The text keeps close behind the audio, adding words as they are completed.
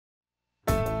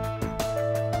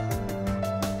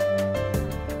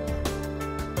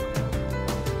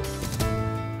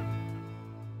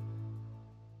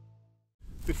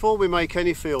Before we make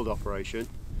any field operation,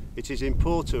 it is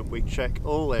important we check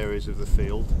all areas of the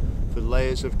field for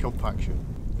layers of compaction.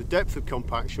 The depth of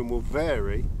compaction will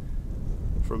vary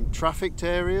from trafficked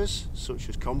areas such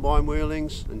as combine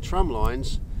wheelings and tram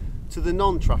lines to the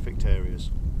non-trafficked areas.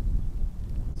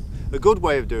 A good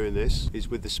way of doing this is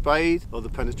with the spade or the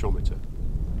penetrometer.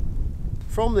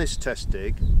 From this test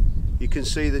dig, you can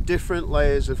see the different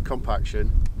layers of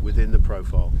compaction within the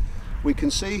profile. We can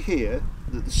see here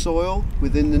that the soil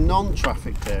within the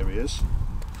non-trafficked areas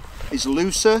is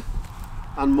looser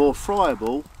and more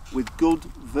friable with good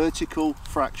vertical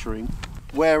fracturing,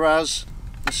 whereas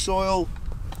the soil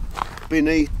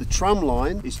beneath the tram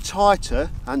line is tighter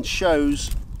and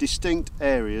shows distinct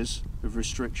areas of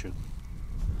restriction.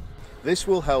 This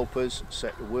will help us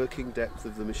set the working depth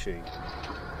of the machine.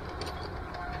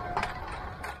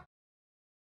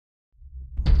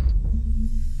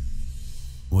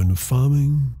 When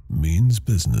farming means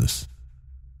business,